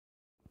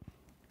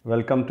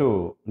Welcome to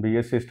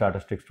BSc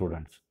Statistics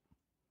students.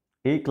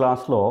 ఈ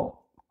క్లాస్లో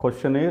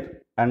questionnaire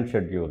and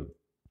schedule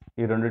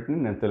ఈ రెండింటిని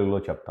నేను తెలుగులో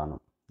చెప్తాను,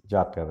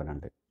 జాగ్రత్తగా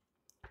వినండి.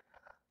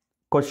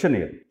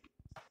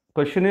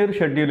 క్వశ్చనీర్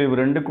షెడ్యూల్ ఇవి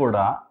రెండు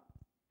కూడా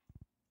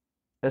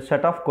ఎ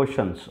set of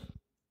questions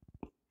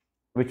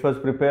which was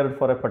prepared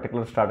for a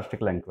particular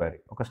statistical enquiry.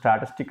 ఒక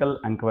స్టాటిస్టికల్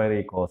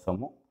ఎంక్వైరీ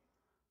కోసము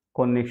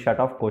కొన్ని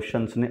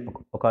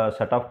ఒక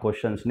సెట్ ఆఫ్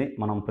క్వశ్చన్స్ని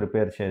మనం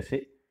ప్రిపేర్ చేసి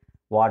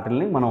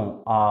వాటిల్ని మనం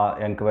ఆ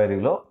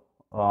ఎంక్వైరీలో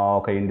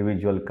ఒక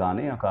ఇండివిజువల్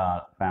కానీ, ఒక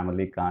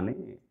ఫ్యామిలీ కానీ,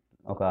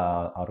 ఒక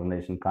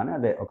ఆర్గనైజేషన్ కానీ,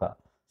 అదే ఒక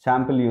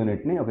శాంపిల్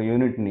యూనిట్ని, ఒక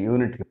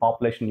యూనిట్కి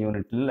పాపులేషన్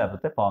యూనిట్ని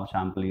లేకపోతే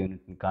శాంపిల్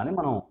యూనిట్ని కానీ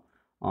మనం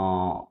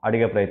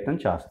అడిగే ప్రయత్నం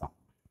చేస్తాం.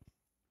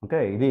 ఓకే,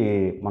 ఇది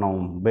మనం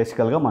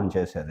బేసికల్గా మనం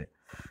చేసేది.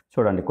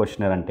 చూడండి,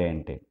 క్వశ్చనర్ అంటే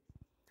ఏంటి?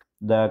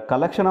 The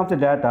collection of the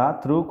data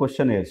through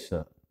questionnaires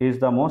is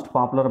the most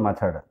popular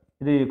method.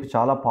 ఇది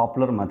చాలా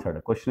పాపులర్ మెథడ్.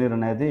 క్వశ్చనర్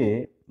అనేది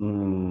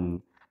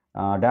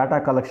డేటా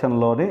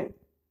కలెక్షన్లోని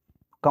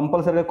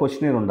కంపల్సరీగా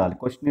క్వశ్చనర్ ఉండాలి.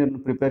 క్వశ్చనర్ని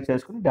ప్రిపేర్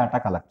చేసుకుని డేటా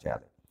కలెక్ట్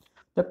చేయాలి.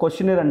 ద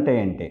క్వశ్చనర్ అంటే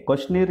ఏంటి?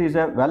 Questionnaire is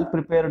a well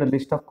prepared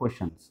list of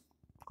questions.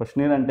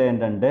 Questionnaire అంటే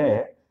ఏంటంటే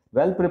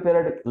well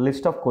prepared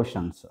list of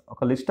questions.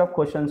 ఒక లిస్ట్ ఆఫ్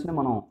క్వశ్చన్స్ని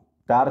మనం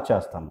తయారు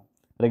చేస్తాము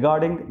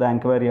regarding the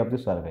enquiry of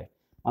the survey.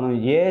 మనం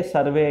ఏ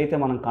సర్వే అయితే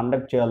మనం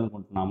కండక్ట్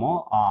చేయాలనుకుంటున్నామో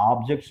ఆ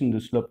ఆబ్జెక్ట్స్ని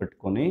దృష్టిలో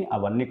పెట్టుకొని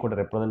అవన్నీ కూడా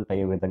రిప్రజెంట్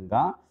అయ్యే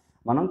విధంగా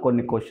మనం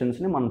కొన్ని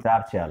క్వశ్చన్స్ని మనం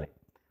తయారు చేయాలి.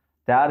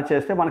 తయారు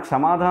చేస్తే మనకు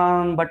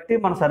సమాధానం బట్టి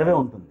మన సర్వే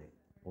ఉంటుంది.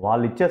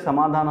 వాళ్ళు ఇచ్చే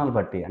సమాధానాలు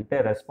బట్టి, అంటే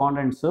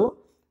రెస్పాండెంట్స్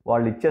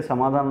వాళ్ళు ఇచ్చే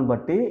సమాధానం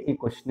బట్టి ఈ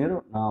క్వశ్చనర్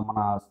మన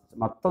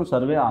మొత్తం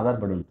సర్వే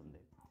ఆధారపడి ఉంటుంది,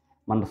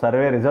 మన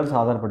సర్వే రిజల్ట్స్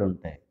ఆధారపడి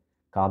ఉంటాయి.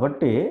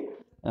 కాబట్టి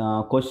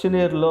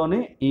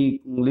క్వశ్చనర్లోని ఈ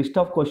list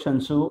of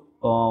questions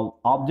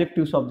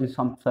objectives of the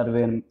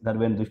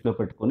సర్వేని దృష్టిలో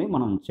పెట్టుకొని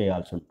మనం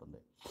చేయాల్సి ఉంటుంది.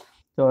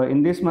 So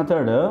in this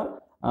method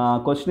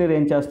questionnaire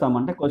ఏం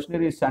చేస్తామంటే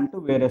questionnaire is sent to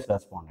various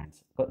respondents.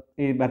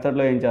 ఈ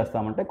మెథడ్లో ఏం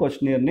చేస్తామంటే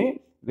క్వశ్చనర్ని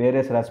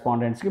వేరియస్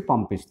రెస్పాండెంట్స్కి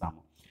పంపిస్తాము.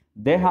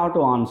 They have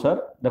to answer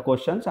the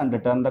questions and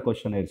return the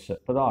questionnaires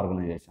to the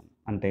organisation.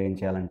 అంటే ఏం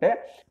చేయాలంటే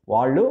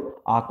వాళ్ళు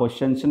ఆ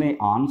క్వశ్చన్స్ని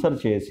ఆన్సర్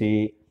చేసి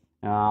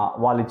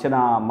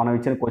మనం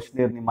ఇచ్చిన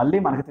క్వశ్చనర్ని మళ్ళీ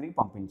మనకి తిరిగి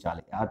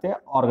పంపించాలి. అయితే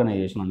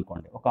ఆర్గనైజేషన్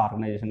అనుకోండి, ఒక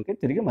ఆర్గనైజేషన్కి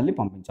తిరిగి మళ్ళీ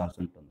పంపించాల్సి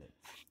ఉంటుంది.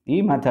 ఈ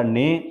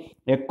మెథడ్ని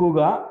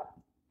ఎక్కువగా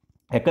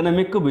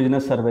ఎకనామిక్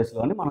బిజినెస్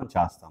సర్వేస్లోని మనం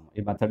చేస్తాము.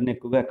 ఈ మెథడ్ని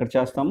ఎక్కువగా ఎక్కడ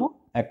చేస్తాము?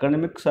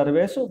 Economic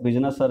surveys,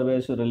 business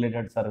surveys,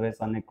 related surveys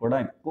అన్నీ కూడా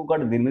ఎక్కువగా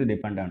దీని మీద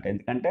డిపెండ్ ఉంటాయి.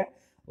 ఎందుకంటే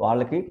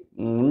వాళ్ళకి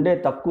ఉండే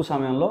తక్కువ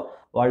సమయంలో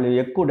వాళ్ళు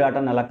ఎక్కువ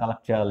డేటాను ఎలా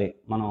కలెక్ట్ చేయాలి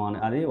మనం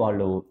అది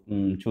వాళ్ళు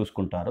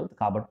చూసుకుంటారు.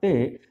 కాబట్టి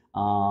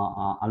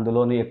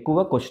అందులోని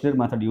ఎక్కువగా క్వశ్చనర్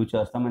మెథడ్ యూజ్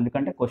చేస్తాం.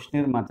 ఎందుకంటే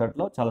క్వశ్చనర్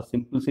మెథడ్లో చాలా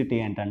సింప్లిసిటీ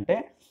ఏంటంటే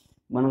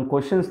మనం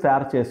క్వశ్చన్స్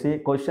తయారు చేసి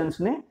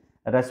క్వశ్చన్స్ని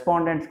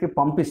రెస్పాండెంట్స్కి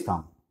పంపిస్తాం.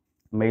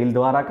 మెయిల్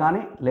ద్వారా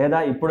కానీ, లేదా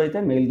ఇప్పుడైతే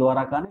మెయిల్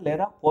ద్వారా కానీ,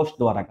 లేదా పోస్ట్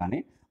ద్వారా కానీ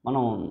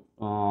మనం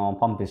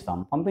పంపిస్తాం.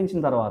 పంపించిన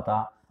తర్వాత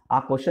ఆ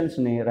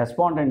క్వశ్చన్స్ని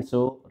రెస్పాండెంట్స్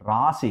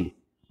రాసి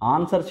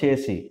ఆన్సర్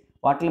చేసి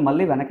వాటిని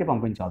మళ్ళీ వెనక్కి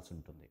పంపించాల్సి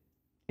ఉంటుంది.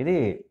 ఇది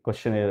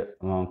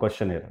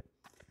క్వశ్చనర్.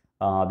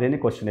 దీన్ని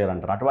క్వశ్చనర్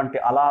అంటారు.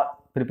 అలా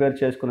ప్రిపేర్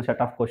చేసుకున్న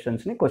సెట్ ఆఫ్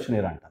క్వశ్చన్స్ని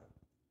క్వశ్చనర్ అంటారు.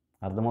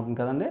 అర్థమవుతుంది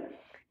కదండి?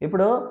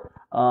 ఇప్పుడు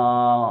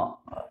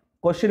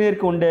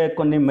క్వశ్చనర్కి ఉండే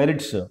కొన్ని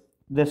మెరిట్స్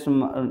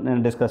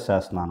నేను డిస్కస్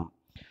చేస్తున్నాను.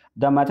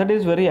 The method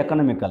is very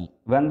economical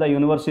when the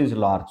universe is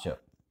large.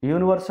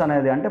 Universe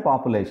అనేది అంటే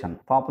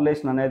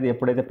పాపులేషన్ అనేది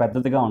ఎప్పుడైతే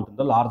పెద్దదిగా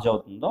ఉంటుందో,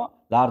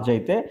 లార్జ్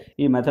అయితే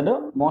ఈ మెథడ్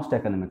మోస్ట్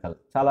ఎకనామికల్.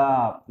 చాలా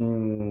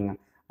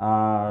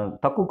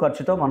తక్కువ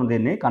ఖర్చుతో మనం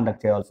దీన్ని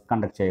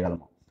కండక్ట్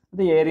చేయగలము.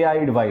 అది ఏరియా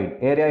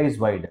ఈజ్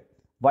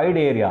వైడ్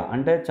ఏరియా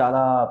అంటే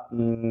చాలా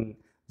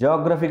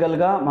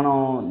జియోగ్రఫికల్గా మనం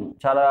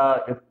చాలా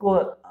ఎక్కువ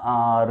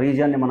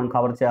రీజియన్ని మనం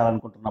కవర్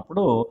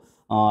చేయాలనుకుంటున్నప్పుడు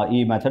ఈ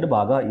మెథడ్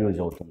బాగా యూజ్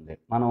అవుతుంది.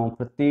 మనం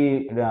ప్రతి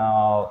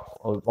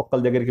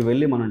ఒక్కరి దగ్గరికి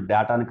వెళ్ళి మనం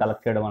డేటాని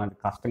కలెక్ట్ చేయడం అనేది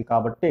కష్టం.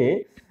 కాబట్టి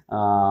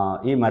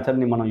ఈ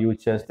మెథడ్ని మనం యూజ్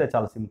చేస్తే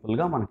చాలా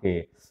సింపుల్గా మనకి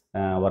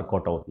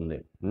వర్కౌట్ అవుతుంది.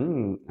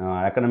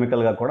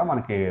 ఎకనామికల్గా కూడా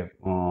మనకి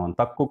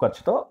తక్కువ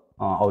ఖర్చుతో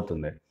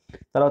అవుతుంది.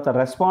 తర్వాత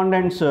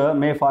respondents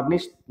May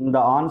furnish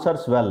the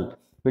answers well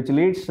which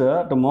leads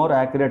to more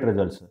accurate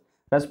results.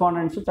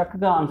 Respondents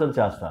చక్కగా ఆన్సర్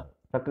చేస్తారు.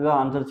 చక్కగా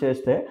ఆన్సర్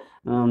చేస్తే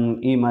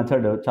ఈ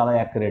మెథడ్ చాలా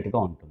యాక్యురేట్గా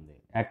ఉంటుంది,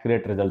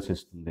 యాక్యురేట్ రిజల్ట్స్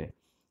ఇస్తుంది.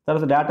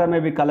 తర్వాత డేటా మే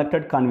బి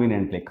కలెక్టెడ్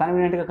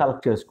కన్వీనియంట్గా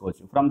కలెక్ట్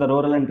చేసుకోవచ్చు from the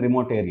rural and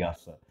remote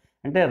areas.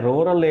 అంటే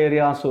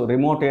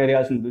రిమోట్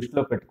ఏరియాస్ని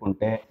దృష్టిలో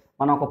పెట్టుకుంటే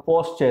మనం ఒక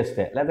పోస్ట్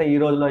చేస్తే, లేదా ఈ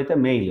రోజులో అయితే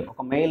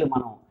ఒక మెయిల్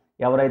మనం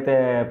ఎవరైతే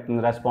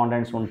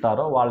రెస్పాండెంట్స్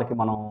ఉంటారో వాళ్ళకి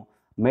మనం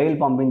మెయిల్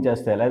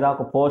పంపించేస్తే, లేదా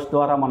ఒక పోస్ట్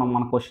ద్వారా మనం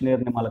మన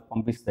క్వశ్చనర్ని వాళ్ళకి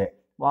పంపిస్తే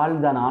వాళ్ళు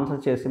దాన్ని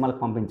ఆన్సర్ చేసి మనకు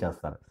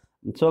పంపించేస్తారు.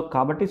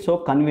 కాబట్టి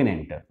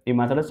కన్వీనియంట్. ఈ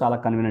మెథడ్ చాలా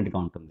కన్వీనియంట్గా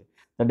ఉంటుంది.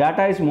 The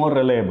data is more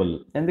reliable.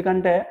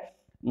 ఎందుకంటే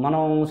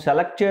మనం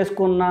సెలెక్ట్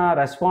చేసుకున్న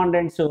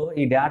రెస్పాండెంట్స్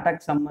ఈ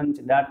డేటాకి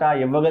సంబంధించి డేటా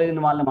ఇవ్వగలిగిన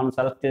వాళ్ళని మనం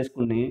సెలెక్ట్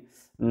చేసుకుని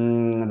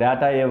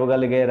డేటా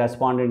ఇవ్వగలిగే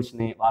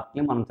రెస్పాండెంట్స్ని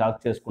వాటిని మనం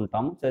సెలెక్ట్ చేసుకుని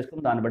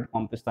దాన్ని బట్టి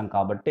పంపిస్తాం.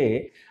 కాబట్టి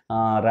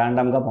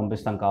ర్యాండమ్గా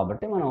పంపిస్తాం.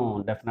 కాబట్టి మనం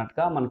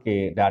డెఫినెట్గా మనకి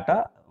డేటా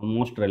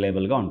మోస్ట్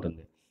రిలయబుల్గా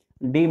ఉంటుంది.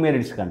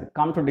 డీమెరిట్స్ కండి.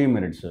 Come to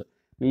demerits.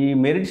 ఈ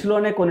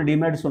మెరిట్స్‌లోనే కొన్ని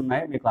డీమెరిట్స్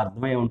ఉన్నాయి. మీకు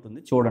అర్థమయ్యే ఉంటుంది.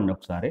 చూడండి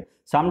ఒకసారి.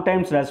 Some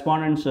times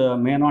respondents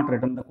may not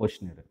return the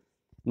క్వెషనీర్.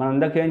 మనం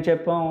ఇందాక ఏం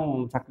చెప్పాం,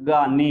 చక్కగా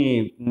అన్నీ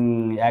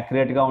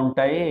యాక్యురేట్‌గా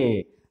ఉంటాయి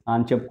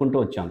అని చెప్పుకుంటూ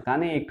వచ్చాం.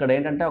 కానీ ఇక్కడ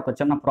ఏంటంటే ఒక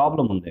చిన్న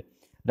ప్రాబ్లమ్ ఉంది.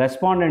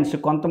 రెస్పాండెంట్స్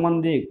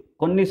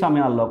కొన్ని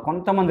సమయాల్లో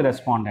కొంతమంది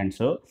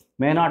respondents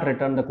may not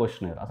return the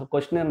క్వెషనీర్. అసలు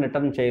క్వెషనీర్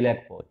రిటర్న్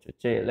చేయలేకపోవచ్చు.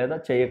 లేదా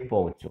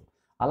చేయకపోవచ్చు.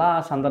 అలా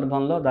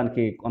సందర్భంలో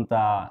దానికి కొంత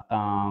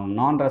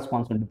నాన్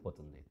రెస్పాన్స్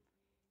ఉండిపోతుంది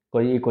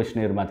ఈ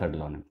క్వెషనీర్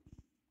మెథడ్‌లోనే.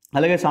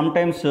 అలాగే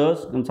sometimes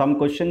some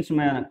క్వెషనీర్స్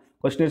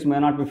may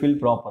not be fill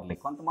properly.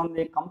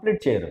 కొంతమంది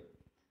కంప్లీట్ చేయరు.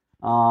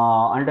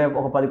 అంటే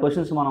ఒక 10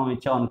 క్వెషన్స్ మనం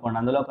ఇచ్చామనుకోండి,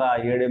 అందులో ఒక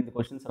 7, 8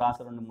 క్వెషన్స్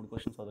రాసి 2, 3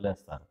 క్వెషన్స్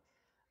వదిలేస్తారు.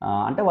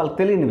 అంటే వాళ్ళకి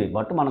తెలియనివి.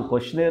 బట్ మనం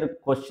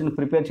క్వెషన్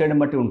ప్రిపేర్ చేయడం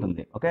బట్టి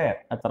ఉంటుంది. ఓకే,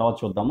 అది తర్వాత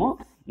చూద్దాము.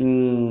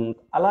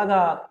 అలాగా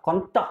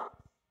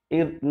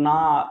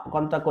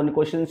కొన్ని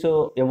క్వెషన్స్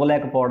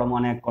ఇవ్వలేకపోవడం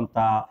అనే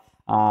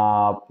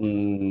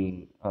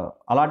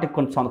అలాంటి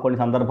కొన్ని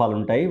సందర్భాలు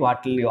ఉంటాయి.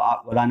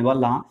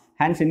 దానివల్ల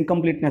హ్యాన్స్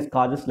ఇన్కంప్లీట్నెస్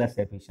కాజెస్ లెస్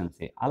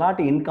ఎఫిషియన్సీ.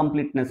 అలాంటి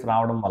ఇన్కంప్లీట్నెస్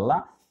రావడం వల్ల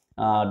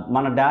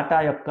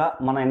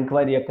మన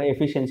ఎంక్వైరీ యొక్క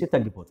ఎఫిషియన్సీ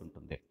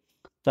తగ్గిపోతుంటుంది.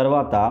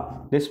 తర్వాత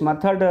this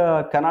method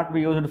cannot be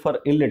used for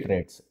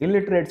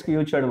ఇల్లిటరేట్స్కి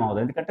use చేయడం అవ్వదు.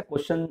 ఎందుకంటే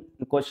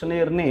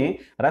క్వెషనీర్ని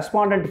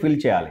రెస్పాండెంట్ ఫిల్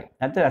చేయాలి.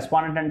 అయితే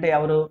రెస్పాండెంట్ అంటే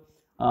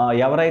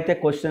ఎవరైతే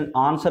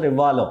ఆన్సర్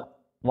ఇవ్వాలో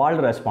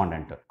వాళ్ళు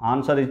రెస్పాండెంట్.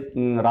 ఆన్సర్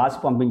రాసి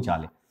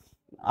పంపించాలి,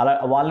 అలా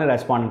వాళ్ళని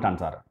రెస్పాండెంట్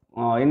అంటారు.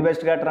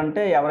 ఇన్వెస్టిగేటర్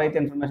అంటే ఎవరైతే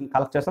ఇన్ఫర్మేషన్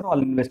కలెక్ట్ చేస్తారో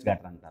వాళ్ళు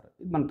ఇన్వెస్టిగేటర్ అంటారు.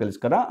 ఇది మనకు తెలుసు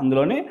కదా.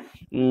 అందులోని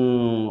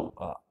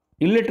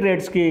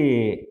ఇల్లిటరేట్స్కి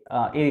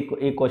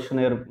ఈ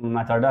క్వెషనీర్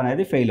మెథడ్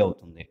అనేది ఫెయిల్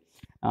అవుతుంది.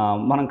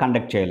 మనం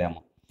కండక్ట్ చేయలేము.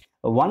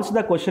 Once the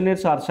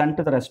క్వెషనీర్స్ are sent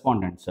to the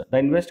respondents,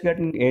 the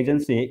investigating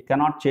agency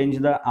cannot change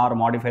or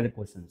modify the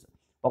questions.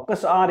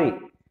 ఒక్కసారి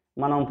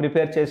మనం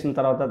ప్రిపేర్ చేసిన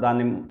తర్వాత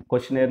దాన్ని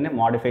క్వెషనీర్ని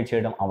మాడిఫై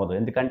చేయడం అవ్వదు.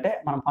 ఎందుకంటే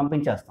మనం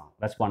పంపించేస్తాం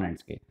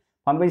రెస్పాండెంట్స్కి.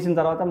 పంపించిన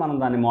తర్వాత మనం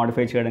దాన్ని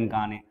మాడిఫై చేయడం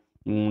కానీ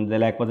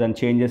లేకపోతే దాన్ని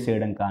చేంజెస్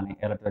చేయడం కానీ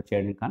ఎలక్ట్రేట్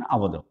చేయడం కానీ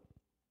అవ్వదు.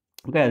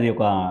 ఓకే, అది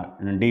ఒక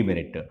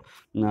డీమెరిట్.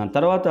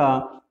 తర్వాత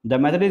ద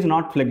మెథడ్ ఈజ్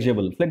నాట్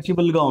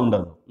ఫ్లెక్సిబుల్గా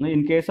ఉండదు.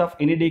 In case of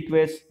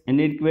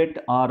ఇన్ఈక్వేట్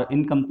are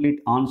incomplete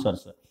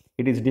answers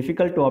it is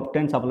difficult to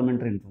obtain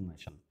supplementary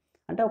information.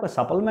 అంటే ఒక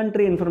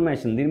సప్లిమెంటరీ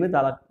ఇన్ఫర్మేషన్ దీని మీద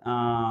అలా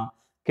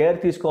కేర్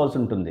తీసుకోవాల్సి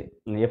ఉంటుంది.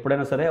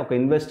 ఎప్పుడైనా సరే ఒక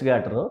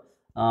ఇన్వెస్టిగేటర్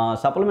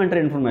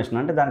సప్లిమెంటరీ ఇన్ఫర్మేషన్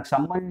అంటే దానికి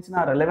సంబంధించిన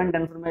రెలవెంట్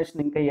ఇన్ఫర్మేషన్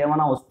ఇంకా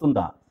ఏమైనా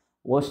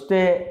వస్తే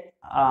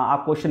ఆ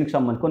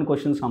కొన్ని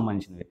క్వశ్చన్కి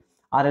సంబంధించినవి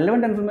ఆ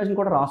రెలవెంట్ ఇన్ఫర్మేషన్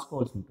కూడా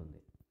రాసుకోవాల్సి ఉంటుంది.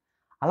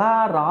 అలా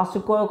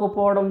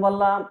రాసుకోకపోవడం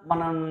వల్ల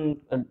మనం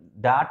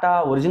డేటా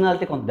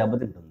ఒరిజినాలిటీ కొంత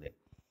దెబ్బతింటుంది.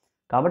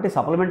 కాబట్టి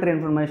సప్లిమెంటరీ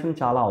ఇన్ఫర్మేషన్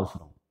చాలా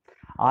అవసరం.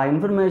 ఆ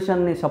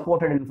ఇన్ఫర్మేషన్ని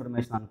సపోర్టెడ్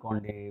ఇన్ఫర్మేషన్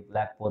అనుకోండి,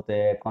 లేకపోతే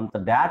కొంత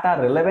డేటా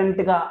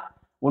రిలవెంట్గా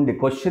ఉండి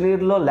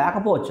క్వెషనీర్లో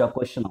లేకపోవచ్చు ఆ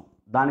క్వశ్చన్,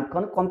 దానికి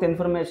కొంత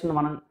ఇన్ఫర్మేషన్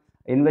మనం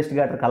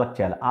ఇన్వెస్టిగేటర్ కలెక్ట్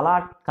చేయాలి. అలా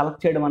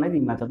కలెక్ట్ చేయడం అనేది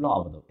ఈ మెథడ్లో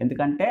అవ్వదు.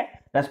 ఎందుకంటే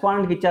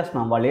రెస్పాండెంట్కి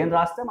ఇచ్చేస్తున్నాం, వాళ్ళు ఏం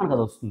రాస్తే మనకు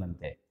అది వస్తుంది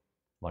అంతే.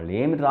 వాళ్ళు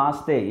ఏమి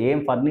రాస్తే, ఏం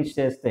ఫర్నిష్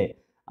చేస్తే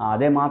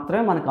అదే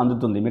మాత్రమే మనకు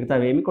అందుతుంది,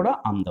 మిగతావి ఏమి కూడా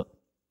అందవు.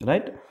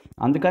 రైట్,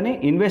 అందుకని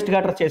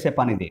ఇన్వెస్టిగేటర్ చేసే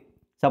పని ఇది,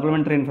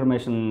 సప్లిమెంటరీ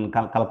ఇన్ఫర్మేషన్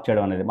కలెక్ట్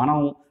చేయడం అనేది. మనం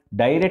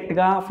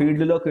డైరెక్ట్గా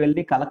ఫీల్డ్లోకి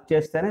వెళ్ళి కలెక్ట్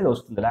చేస్తేనే ఇది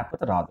వస్తుంది,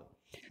 లేకపోతే రాదు.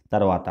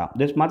 తర్వాత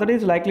this method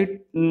is likely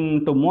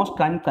to most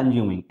time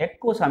consuming.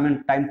 ఎక్కువ సమయం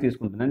టైం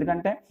తీసుకుంటుంది.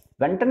 ఎందుకంటే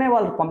వెంటనే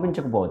వాళ్ళు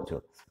పంపించకపోవచ్చు.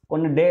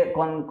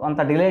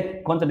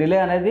 కొంత డిలే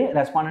అనేది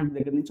రెస్పాండెంట్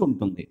దగ్గర నుంచి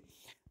ఉంటుంది.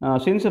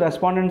 Since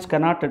respondents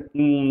cannot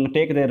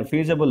take their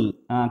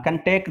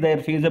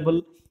feasible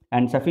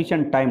and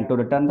sufficient time to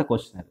return the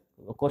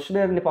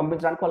క్వశ్చనర్ని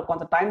పంపించడానికి వాళ్ళు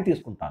కొంత టైం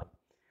తీసుకుంటారు,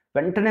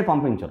 వెంటనే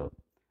పంపించరు.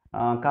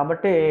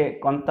 కాబట్టి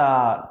కొంత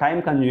టైం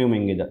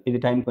కన్జ్యూమింగ్ ఇది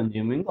టైం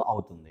కన్జ్యూమింగ్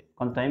అవుతుంది,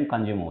 కొంత టైం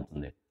కన్జ్యూమ్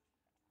అవుతుంది,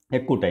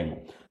 ఎక్కువ టైము.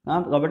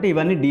 కాబట్టి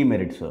ఇవన్నీ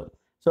డీమెరిట్స్.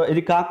 సో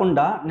ఇది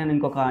కాకుండా నేను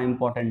ఇంకొక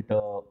ఇంపార్టెంట్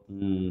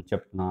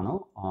చెప్తున్నాను.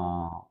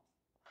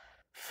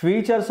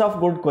 Features of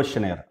good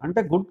క్వెషనీర్. అంటే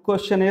గుడ్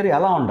క్వెషనీర్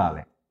ఎలా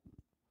ఉండాలి,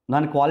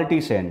 దాని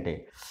క్వాలిటీస్ ఏంటి.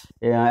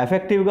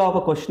 ఎఫెక్టివ్గా ఒక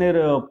క్వెషనీర్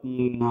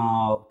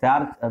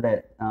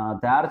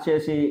తయారు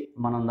చేసి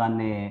మనం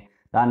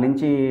దాని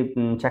నుంచి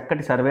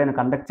చక్కటి సర్వేని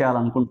కండక్ట్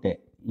చేయాలనుకుంటే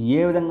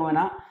ఏ విధమైన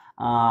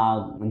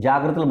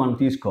జాగ్రత్తలు మనం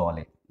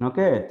తీసుకోవాలి.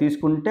 ఓకే,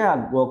 తీసుకుంటే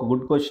ఒక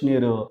గుడ్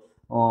క్వెషనీర్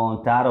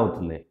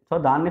తయారవుతుంది. సో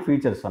దాన్ని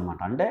ఫీచర్స్ అనమాట.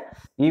 అంటే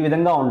ఈ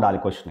విధంగా ఉండాలి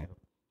క్వెషనీర్.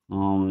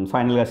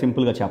 ఫైనల్గా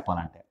సింపుల్గా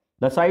చెప్పాలంటే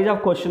the size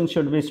of questions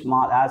should be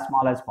small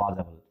as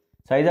possible.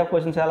 Size of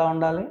questions ఎలా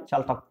ఉండాలి,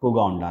 చాలా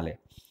తక్కువగా ఉండాలి.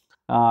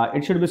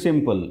 It should be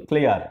simple,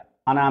 clear,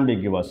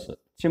 అన్అంబిగ్యువస్.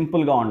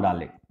 సింపుల్గా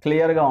ఉండాలి,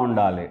 క్లియర్గా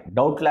ఉండాలి,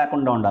 డౌట్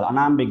లేకుండా ఉండాలి.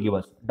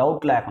 అన్అంబిగ్యువస్,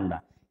 డౌట్ లేకుండా,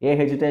 ఏ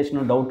హెజిటేషన్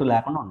డౌట్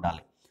లేకుండా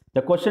ఉండాలి.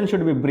 The question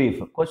should be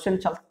brief. Question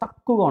చాలా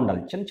తక్కువగా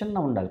ఉండాలి, చిన్న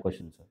ఉండాలి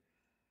క్వశ్చన్స్.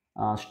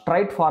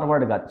 స్ట్రైట్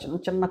ఫార్వర్డ్గా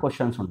చిన్న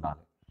క్వశ్చన్స్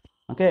ఉండాలి.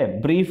 ఓకే,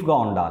 బ్రీఫ్గా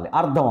ఉండాలి,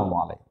 అర్థం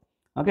అవ్వాలి.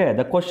 Okay,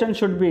 the question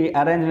should be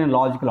arranged in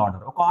logical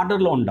order. ఒక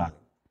ఆర్డర్లో ఉండాలి,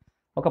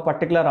 ఒక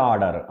పర్టికులర్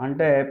ఆర్డర్.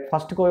 అంటే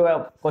ఫస్ట్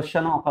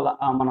క్వశ్చన్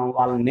మనం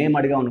వాళ్ళ నేమ్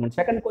అడిగా అనుకోండి,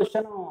 సెకండ్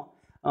క్వశ్చన్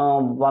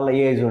వాళ్ళ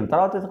ఏజ్ ఉంది,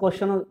 తర్వాత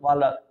క్వశ్చన్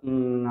వాళ్ళ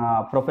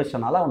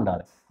ప్రొఫెషన్ అలా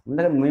ఉండాలి.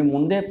 అందుకని మీ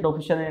ముందే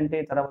ప్రొఫెషన్ ఏంటి,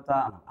 తర్వాత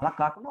అలా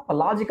కాకుండా ఒక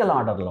లాజికల్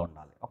ఆర్డర్లో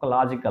ఉండాలి. ఒక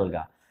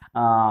లాజికల్గా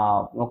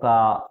ఒక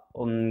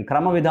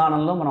క్రమ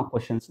విధానంలో మనం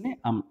క్వశ్చన్స్ని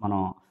మనం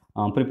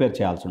ప్రిపేర్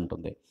చేయాల్సి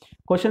ఉంటుంది.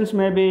 Questions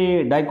may be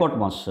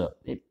డైకోటమస్.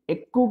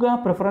 ఎక్కువగా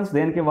ప్రిఫరెన్స్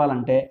దేనికి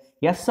ఇవ్వాలంటే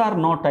ఎస్ ఆర్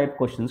నో టైప్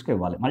క్వశ్చన్స్కి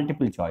ఇవ్వాలి,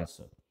 మల్టిపుల్ చాయిస్.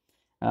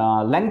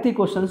 లెంగ్తీ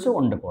క్వశ్చన్స్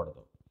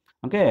ఉండకూడదు.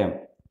 ఓకే,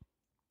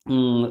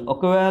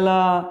 ఒకవేళ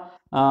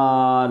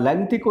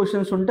లెంగ్తీ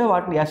క్వశ్చన్స్ ఉంటే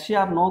వాటిని ఎస్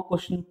ఆర్ నో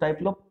క్వశ్చన్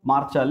టైప్లో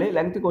మార్చాలి.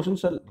 లెంగ్తీ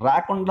క్వశ్చన్స్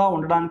రాకుండా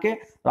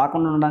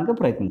ఉండడానికి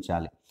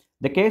ప్రయత్నించాలి.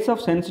 The case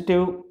of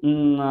sensitive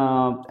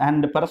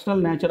and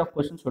personal nature of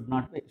questions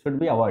should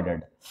be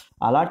avoided.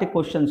 అలాంటి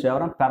క్వశ్చన్స్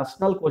ఎవరైనా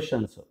పర్సనల్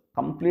క్వశ్చన్స్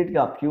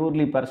కంప్లీట్గా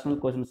ప్యూర్లీ పర్సనల్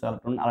క్వశ్చన్స్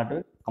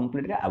అలాంటివి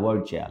కంప్లీట్గా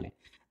అవాయిడ్ చేయాలి.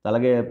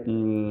 అలాగే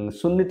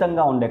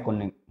సున్నితంగా ఉండే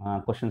కొన్ని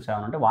క్వశ్చన్స్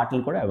ఏమైనా ఉంటే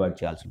వాటిని కూడా అవాయిడ్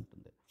చేయాల్సి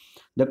ఉంటుంది.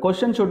 The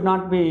question should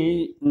not be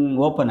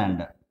open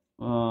end.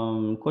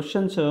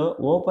 Questions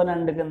open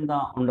end కింద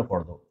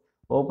ఉండకూడదు.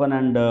 ఓపెన్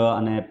ఎండ్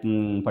అనే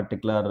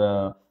పర్టికులర్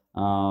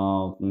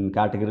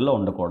కేటగిరీలో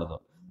ఉండకూడదు.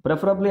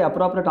 Preferably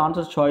appropriate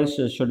answers choice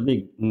should be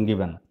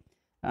given.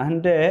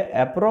 అంటే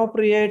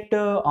అప్రోప్రియేట్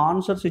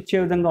ఆన్సర్స్ ఇచ్చే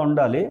విధంగా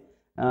ఉండాలి.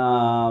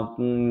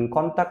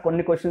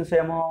 కొన్ని క్వశ్చన్స్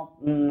ఏమో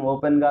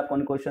ఓపెన్గా,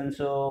 కొన్ని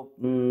క్వశ్చన్స్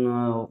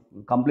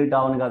కంప్లీట్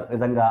అవని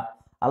విధంగా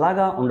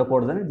అలాగా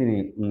ఉండకూడదని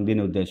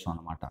దీని ఉద్దేశం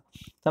అనమాట.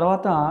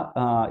 తర్వాత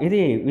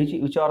ఇది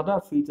which are the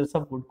features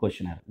of good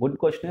questionnaire. Good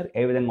questionnaire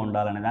ఏ విధంగా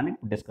ఉండాలనే దాన్ని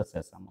డిస్కస్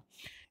చేస్తాము.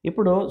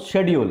 ఇప్పుడు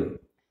షెడ్యూల్.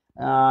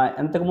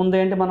 ఇంతకుముందు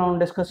ఏంటి మనం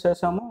డిస్కస్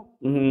చేసాము,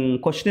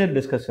 క్వశ్చనర్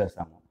డిస్కస్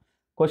చేస్తాము.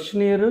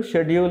 క్వశ్చనర్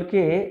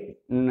షెడ్యూల్కి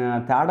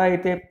తేడా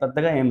అయితే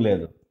పెద్దగా ఏం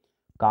లేదు.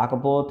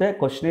 కాకపోతే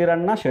క్వశ్చనర్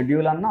అన్నా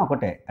షెడ్యూల్ అన్నా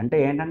ఒకటే. అంటే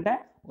ఏంటంటే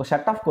ఒక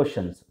సెట్ ఆఫ్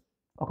క్వశ్చన్స్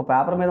ఒక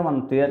పేపర్ మీద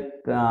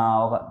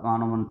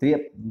మనం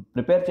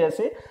ప్రిపేర్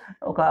చేసి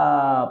ఒక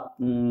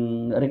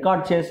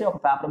రికార్డ్ చేసి ఒక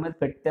పేపర్ మీద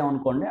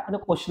పెట్టామనుకోండి, అది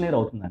క్వశ్చనర్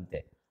అవుతుంది అంతే.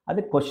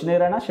 అది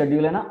క్వశ్చనర్ అయినా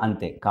షెడ్యూల్ అయినా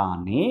అంతే.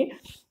 కానీ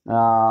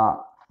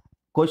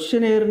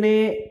క్వశ్చనర్ని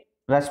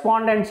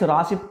రెస్పాండెంట్స్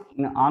రాసి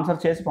ఆన్సర్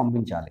చేసి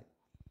పంపించాలి.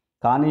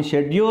 కానీ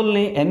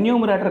షెడ్యూల్ని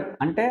ఎన్యూమరేటర్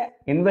అంటే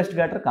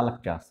ఇన్వెస్టిగేటర్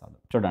కలెక్ట్ చేస్తాడు.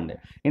 చూడండి,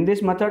 in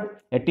this method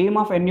a team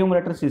of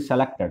enumerators is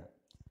selected.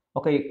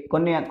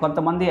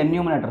 కొంతమంది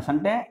ఎన్యూమరేటర్స్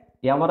అంటే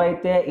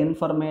ఎవరైతే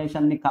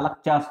ఇన్ఫర్మేషన్ని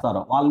కలెక్ట్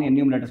చేస్తారో వాళ్ళని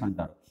ఎన్యూమరేటర్స్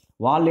అంటారు.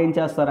 వాళ్ళు ఏం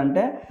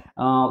చేస్తారంటే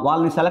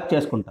వాళ్ళని సెలెక్ట్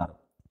చేసుకుంటారు.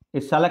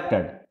 Is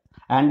selected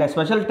and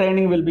special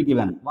training will be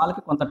given.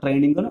 వాళ్ళకి కొంత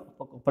ట్రైనింగ్ను,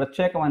 ఒక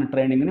ప్రత్యేకమైన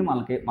ట్రైనింగ్ని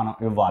మనం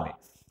ఇవ్వాలి.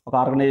 ఒక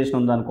ఆర్గనైజేషన్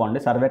ఉందనుకోండి,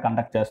 సర్వే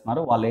కండక్ట్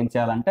చేస్తున్నారు, వాళ్ళు ఏం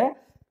చేయాలంటే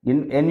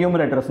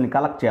ఎన్యూమరేటర్స్ని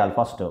కలెక్ట్ చేయాలి.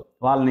 ఫస్ట్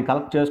వాళ్ళని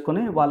కలెక్ట్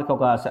చేసుకుని వాళ్ళకి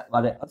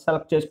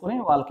సెలెక్ట్ చేసుకుని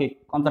వాళ్ళకి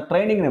కొంత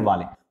ట్రైనింగ్ని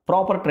ఇవ్వాలి,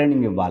 ప్రాపర్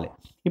ట్రైనింగ్ ఇవ్వాలి.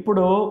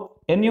 ఇప్పుడు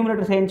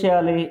ఎన్యూమరేటర్స్ ఏం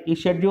చేయాలి, ఈ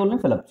షెడ్యూల్ని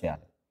ఫిలప్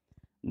చేయాలి.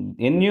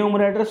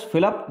 Enumerators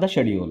fill up the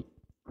schedule.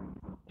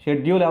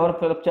 Schedule ఎవరు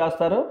ఫిలప్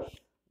చేస్తారు,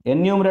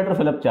 ఎన్యూమరేటర్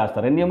ఫిలప్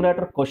చేస్తారు.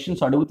 ఎన్యూమరేటర్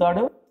క్వశ్చన్స్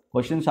అడుగుతాడు,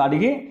 క్వశ్చన్స్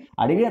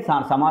అడిగి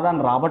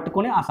సమాధానం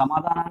రాబట్టుకుని ఆ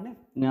సమాధానాన్ని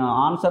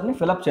ఆన్సర్ని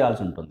ఫిలప్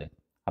చేయాల్సి ఉంటుంది.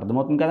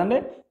 అర్థమవుతుంది కదండి,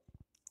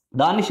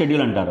 దాన్ని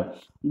షెడ్యూల్ అంటారు.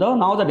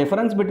 Now the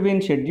difference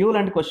between schedule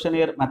and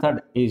క్వశ్చనియర్ method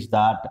is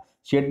that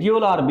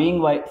schedule are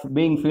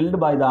being field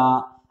by the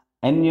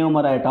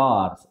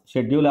enumerators.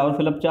 Schedule ఎవరు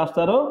ఫిలప్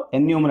చేస్తారు,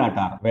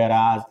 enumerator.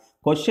 వేరాజ్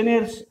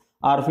క్వశ్చనియర్స్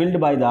are field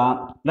by the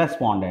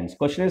respondents.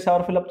 Questionnaires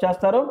ఎవరు ఫిలప్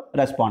చేస్తారు,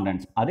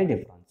 రెస్పాండెంట్స్. అది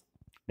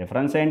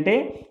డిఫరెన్స్ ఏంటి,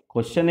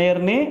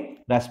 క్వశ్చనర్ని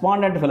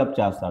రెస్పాండెంట్ ఫిలప్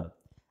చేస్తాడు,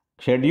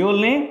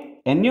 షెడ్యూల్ని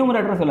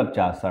enumerator fill up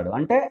చేస్తాడు.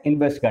 అంటే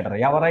investigator,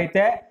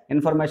 ఎవరైతే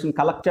ఇన్ఫర్మేషన్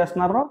కలెక్ట్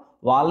చేస్తున్నారో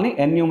వాళ్ళని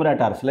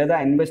ఎన్యూమరేటర్స్ లేదా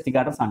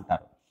ఇన్వెస్టిగేటర్స్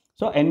అంటారు.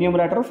 సో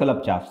ఎన్యూమరేటర్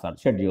ఫిలప్ చేస్తాడు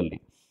షెడ్యూల్ని.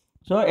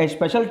 So A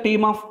special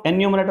team of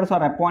enumerators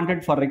are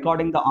appointed for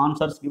recording the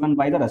answers given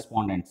by the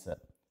respondents.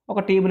 ఒక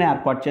టీమ్ని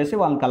ఏర్పాటు చేసి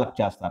వాళ్ళని కలెక్ట్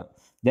చేస్తారు.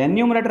 The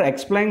enumerator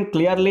explain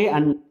clearly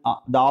and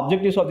the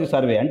objectives of the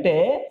survey. అంటే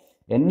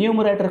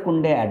ఎన్యూమరేటర్కి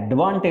ఉండే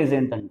అడ్వాంటేజ్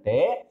ఏంటంటే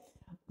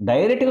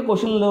డైరెక్ట్గా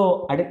క్వశ్చన్లు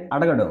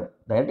అడగడు,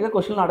 డైరెక్ట్గా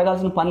క్వశ్చన్లు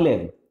అడగాల్సిన పని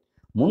లేదు.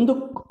 ముందు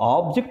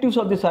ఆబ్జెక్టివ్స్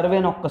ఆఫ్ ది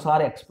సర్వేని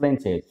ఒక్కసారి ఎక్స్ప్లెయిన్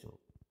చేయొచ్చు,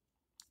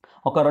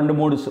 ఒక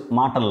 2-3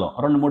 మాటల్లో,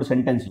 2-3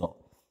 సెంటెన్స్లో.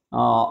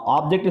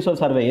 ఆబ్జెక్టివ్స్ ఆఫ్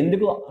సర్వే,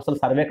 ఎందుకు అసలు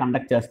సర్వే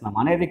కండక్ట్ చేస్తున్నాం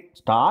అనేది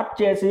స్టార్ట్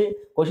చేసి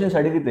క్వశ్చన్స్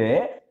అడిగితే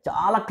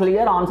చాలా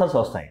క్లియర్ ఆన్సర్స్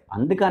వస్తాయి.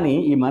 అందుకని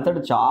ఈ మెథడ్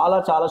చాలా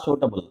చాలా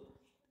సూటబుల్.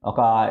 ఒక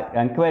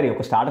ఎంక్వైరీ,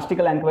 ఒక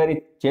స్టాటిస్టికల్ ఎంక్వైరీ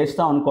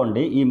చేస్తాం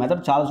అనుకోండి, ఈ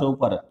మెథడ్ చాలా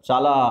సూపర్,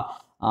 చాలా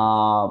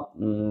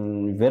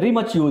very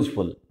much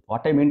useful.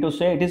 What I mean to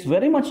say, it is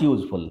very much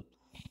useful.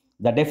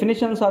 The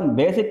definitions on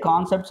basic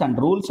concepts and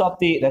rules of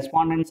the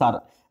respondents are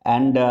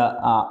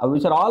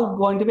which are all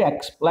going to be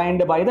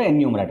explained by the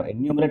enumerator.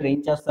 Enumerator ఏం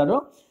చేస్తాడు,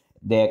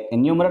 the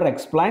enumerator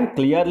explain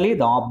clearly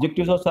the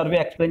objectives of survey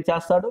explain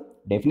చేస్తాడు.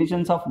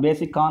 Definitions of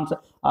basic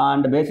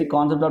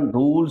concept and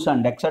rules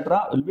and etc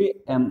will be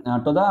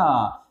to the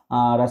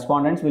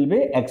respondents will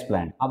be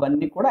explained.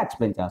 అవన్నీ కూడా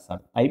explain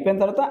చేస్తాడు. అయిపోయిన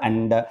తర్వాత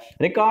and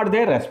record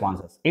there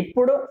responses.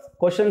 ఇప్పుడు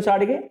questions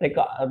అడిగి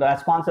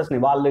రెస్పాన్సెస్ని,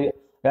 వాళ్ళు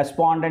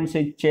respondents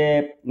ఇచ్చే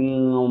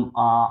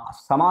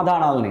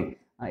సమాధానాలని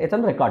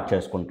ఇతను రికార్డ్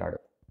చేసుకుంటాడు.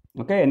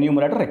 ఓకే,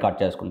 ఎన్యూమరేటర్ రికార్డ్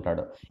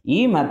చేసుకుంటాడు. ఈ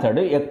మెథడ్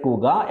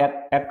ఎక్కువగా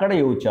ఎక్కడ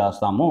యూజ్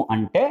చేస్తాము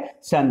అంటే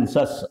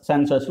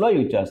సెన్సస్లో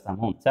యూజ్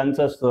చేస్తాము.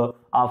 Census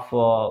of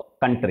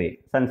country,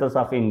 census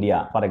of India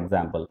for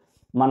example.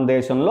 మన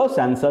దేశంలో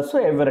సెన్సస్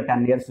ఎవ్రీ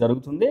 10 years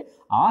జరుగుతుంది.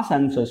 ఆ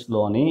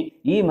సెన్సస్లోని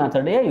ఈ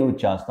మెథడే యూజ్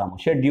చేస్తాము,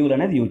 షెడ్యూల్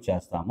అనేది యూజ్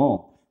చేస్తాము.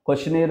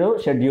 క్వశ్చనీర్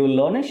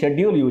షెడ్యూల్లోని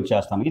షెడ్యూల్ యూజ్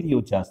చేస్తాము, ఇది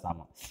యూజ్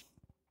చేస్తాము.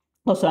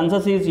 So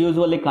census is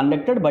usually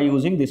conducted by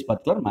using this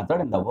particular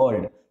method in the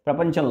world.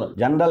 ప్రపంచంలో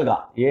జనరల్గా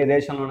ఏ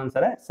దేశంలోనైనా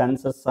సరే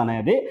సెన్సస్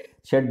అనేది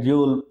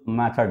షెడ్యూల్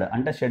మెథడ్,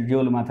 అంటే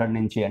షెడ్యూల్ మెథడ్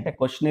నుంచి, అంటే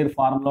క్వశ్చనీర్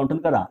ఫార్మ్లో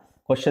ఉంటుంది కదా,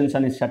 క్వశ్చన్స్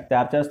అని సెట్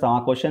తయారు చేస్తాం, ఆ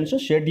క్వశ్చన్స్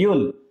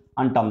షెడ్యూల్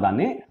అంటాం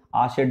దాన్ని.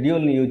 ఆ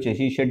షెడ్యూల్ని యూజ్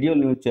చేసి, ఈ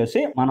షెడ్యూల్ని యూజ్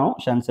చేసి మనం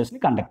సెన్సస్ని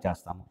కండక్ట్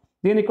చేస్తాము.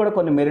 దీనికి కూడా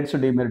కొన్ని మెరిట్స్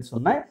డిమెరిట్స్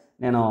ఉన్నాయి,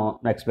 నేను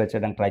ఎక్స్ప్లెయిన్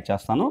చేయడానికి ట్రై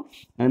చేస్తాను.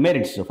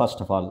 Merits,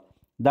 first of all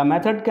the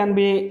method can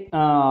be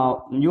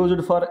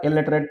used for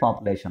illiterate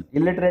population.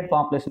 Illiterate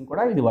population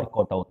కూడా ఇది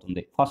వర్కౌట్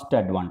అవుతుంది, first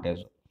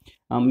advantage.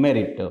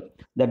 Merit,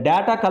 the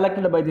data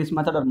collected by this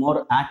method or more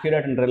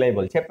accurate and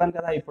reliable. చెప్పాను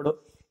కదా, ఇప్పుడు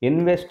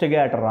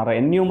investigator are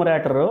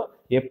enumerator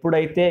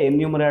ఎప్పుడైతే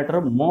enumerator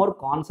more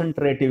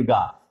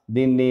కాన్సన్ట్రేటివ్గా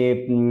దీన్ని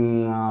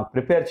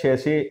prepare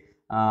చేసి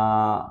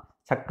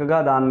చక్కగా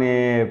దాన్ని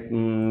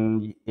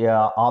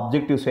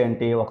ఆబ్జెక్టివ్స్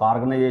ఏంటి, ఒక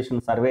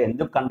ఆర్గనైజేషన్ సర్వే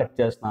ఎందుకు కండక్ట్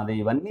చేస్తున్నది,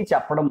 ఇవన్నీ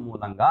చెప్పడం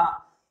మూలంగా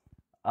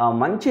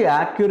మంచి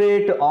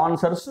యాక్యురేట్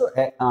ఆన్సర్స్,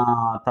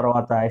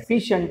 తర్వాత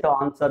efficient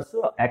answers,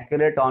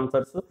 accurate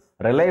answers,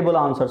 reliable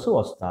answers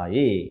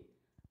వస్తాయి,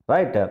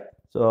 right.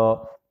 So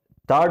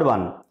third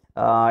one,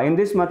 in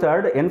this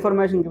method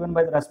information given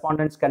by the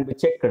respondents can be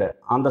checked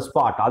on the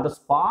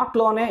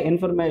స్పాట్లోనే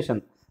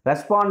information,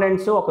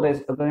 respondents ఒక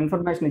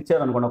ఇన్ఫర్మేషన్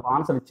ఇచ్చారు అనుకోండి, ఒక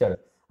ఆన్సర్ ఇచ్చారు,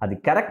 అది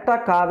కరెక్టా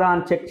కాదా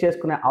అని చెక్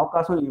చేసుకునే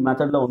అవకాశం ఈ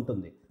మెథడ్లో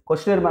ఉంటుంది.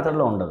 క్వశ్చనర్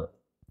మెథడ్లో ఉండదు,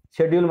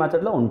 షెడ్యూల్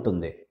మెథడ్లో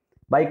ఉంటుంది.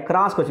 బై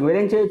క్రాస్ క్వశ్చన్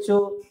మీరేం చేయొచ్చు,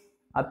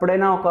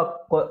 ఎప్పుడైనా ఒక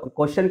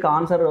క్వశ్చన్కి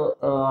ఆన్సర్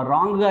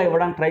రాంగ్గా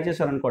ఇవ్వడానికి ట్రై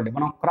చేశారనుకోండి,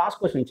 మనం క్రాస్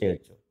క్వశ్చన్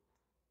చేయొచ్చు.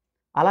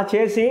 అలా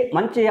చేసి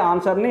మంచి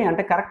ఆన్సర్ని,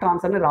 అంటే కరెక్ట్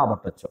ఆన్సర్ని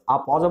రాబట్టచ్చు, ఆ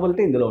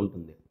పాసిబిలిటీ ఇందులో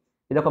ఉంటుంది.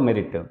 ఇది ఒక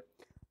merit.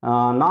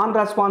 Non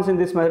response in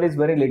this method is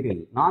very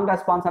little. Non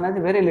response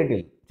అనేది వెరీ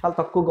లిటిల్, చాలా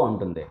తక్కువగా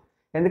ఉంటుంది.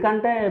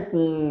 ఎందుకంటే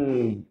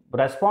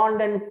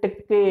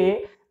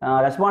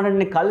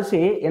రెస్పాండెంట్ని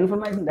కలిసి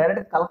ఇన్ఫర్మేషన్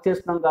డైరెక్ట్గా కలెక్ట్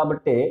చేస్తున్నాం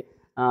కాబట్టి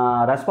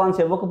రెస్పాన్స్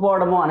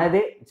ఇవ్వకపోవడము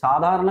అనేది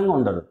సాధారణంగా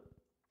ఉండదు.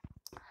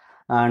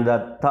 And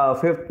the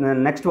fifth,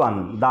 next one,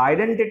 the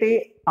identity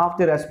of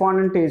the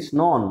respondent is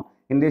known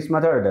in this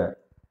method,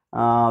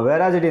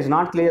 whereas it is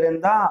not clear in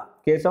the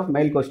case of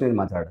mail questionnaire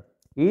method.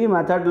 ఈ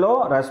మెథడ్లో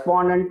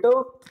రెస్పాండెంట్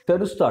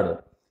తెలుస్తాడు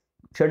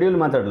షెడ్యూల్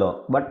మెథడ్లో,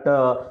 but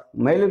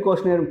mail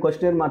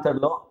questionnaire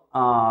మెథడ్లో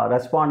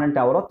respondent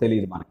ఎవరో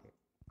తెలియదు మనకి.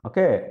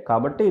 Okay,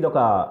 కాబట్టి ఇది ఒక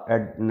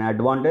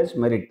advantage,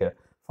 merit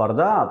for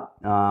the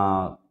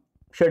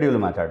schedule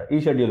method, ఈ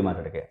షెడ్యూల్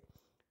మెథడ్కి.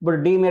 ఇప్పుడు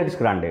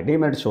డిమెరిట్స్కి రండి,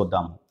 డిమెరిట్స్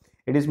చూద్దాం.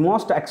 It is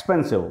most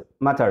expensive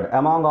method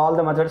among all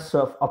the methods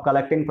of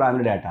collecting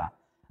primary data.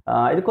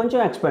 ఇది కొంచెం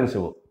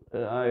ఎక్స్పెన్సివ్.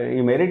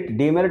 ఈ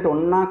డిమెరిట్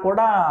ఉన్నా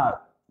కూడా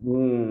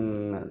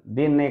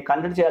దీన్ని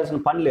కన్సిడర్ చేయాల్సిన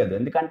పని లేదు,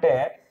 ఎందుకంటే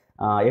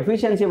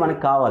ఎఫిషియన్సీ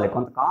మనకు కావాలి,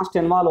 కొంత కాస్ట్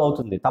ఇన్వాల్వ్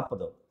అవుతుంది,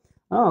 తప్పదు.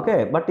 Okay,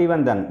 but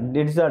even then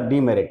it is a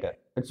demerit.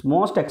 It's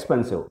most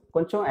expensive,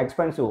 కొంచెం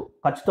ఎక్స్పెన్సివ్,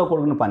 ఖర్చుతో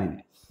కూడుకున్న పని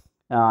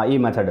ఈ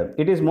method.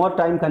 It is more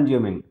time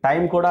consuming,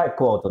 time కూడా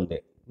ఎక్కువ అవుతుంది.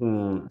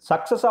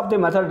 Success of the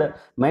method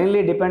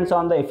mainly depends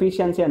on the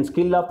efficiency and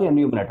skill of the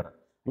enumerator.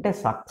 అంటే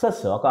success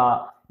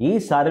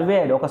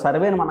ఒక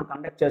సర్వేని మనం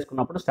కండక్ట్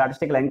చేసుకున్నప్పుడు,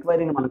 స్టాటిస్టికల్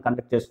ఎంక్వైరీని మనం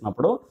కండక్ట్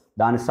చేసుకున్నప్పుడు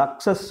దాని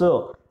సక్సెస్,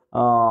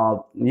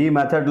 ఈ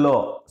మెథడ్లో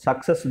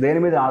సక్సెస్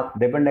దేని మీద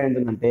డిపెండ్ అయి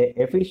ఉంటుందంటే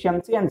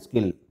ఎఫిషియన్సీ అండ్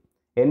స్కిల్.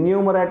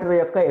 ఎన్యూమరేటర్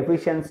యొక్క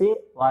ఎఫిషియన్సీ,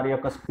 వారి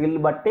యొక్క స్కిల్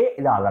బట్టి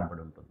ఇది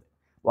ఆధారపడి ఉంటుంది.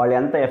 వాళ్ళు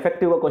ఎంత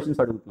ఎఫెక్టివ్గా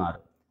క్వశ్చన్స్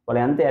అడుగుతున్నారు,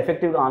 వాళ్ళు ఎంత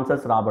ఎఫెక్టివ్గా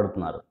ఆన్సర్స్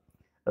రాబడుతున్నారు,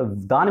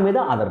 దాని మీద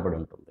ఆధారపడి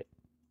ఉంటుంది.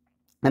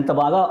 ఎంత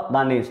బాగా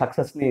దాన్ని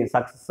success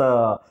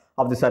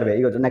of the survey.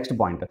 Next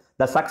point,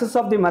 the success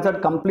of the method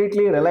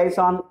completely relies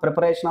on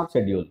preparation of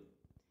schedule.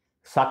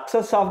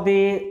 Success of the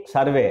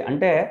survey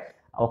అంటే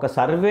ఒక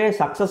సర్వే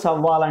సక్సెస్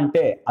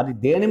అవ్వాలంటే అది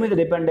దేని మీద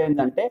డిపెండ్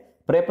అయిందంటే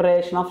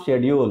ప్రిపరేషన్ ఆఫ్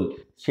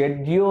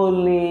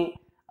షెడ్యూల్ని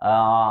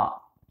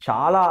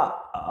చాలా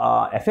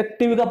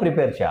ఎఫెక్టివ్గా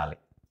ప్రిపేర్ చేయాలి.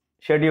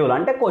 షెడ్యూల్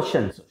అంటే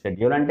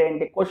షెడ్యూల్ అంటే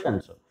ఏంటి,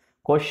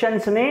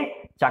 క్వశ్చన్స్ని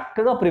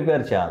చక్కగా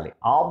ప్రిపేర్ చేయాలి.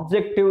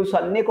 ఆబ్జెక్టివ్స్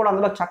అన్నీ కూడా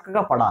అందులో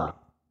చక్కగా పడాలి,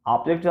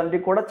 ఆబ్జెక్టివ్స్ అన్నీ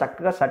కూడా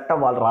చక్కగా సెట్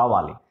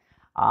రావాలి.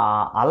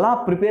 అలా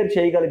ప్రిపేర్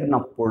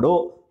చేయగలిగినప్పుడు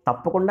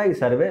తప్పకుండా ఈ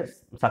సర్వే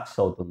సక్సెస్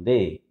అవుతుంది.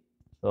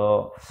 సో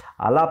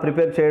అలా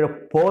ప్రిపేర్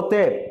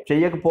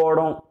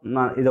చేయకపోవడం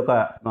ఇదొక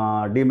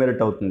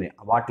డిమెరిట్ అవుతుంది.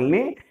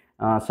 వాటిని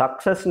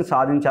సక్సెస్ని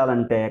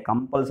సాధించాలంటే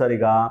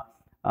కంపల్సరీగా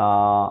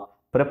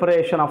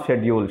ప్రిపరేషన్ ఆఫ్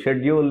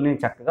షెడ్యూల్ని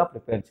చక్కగా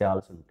ప్రిపేర్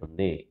చేయాల్సి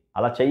ఉంటుంది.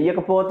 అలా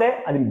చెయ్యకపోతే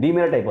అది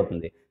డిమెరిట్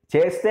అయిపోతుంది,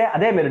 చేస్తే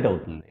అదే మెరిట్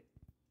అవుతుంది.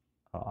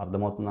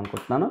 అర్థమవుతుంది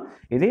అనుకుంటున్నాను.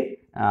 ఇది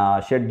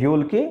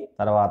షెడ్యూల్కి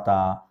తర్వాత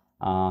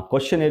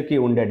క్వశ్చనీర్కి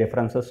ఉండే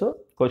డిఫరెన్సెస్,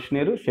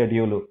 క్వశ్చనీరు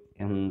షెడ్యూలు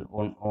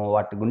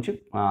వాటి గురించి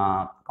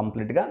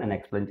కంప్లీట్గా నేను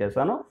ఎక్స్ప్లెయిన్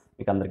చేశాను.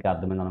 మీకు అందరికీ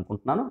అర్థమైంది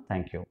అనుకుంటున్నాను.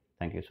 Thank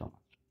you so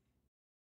much.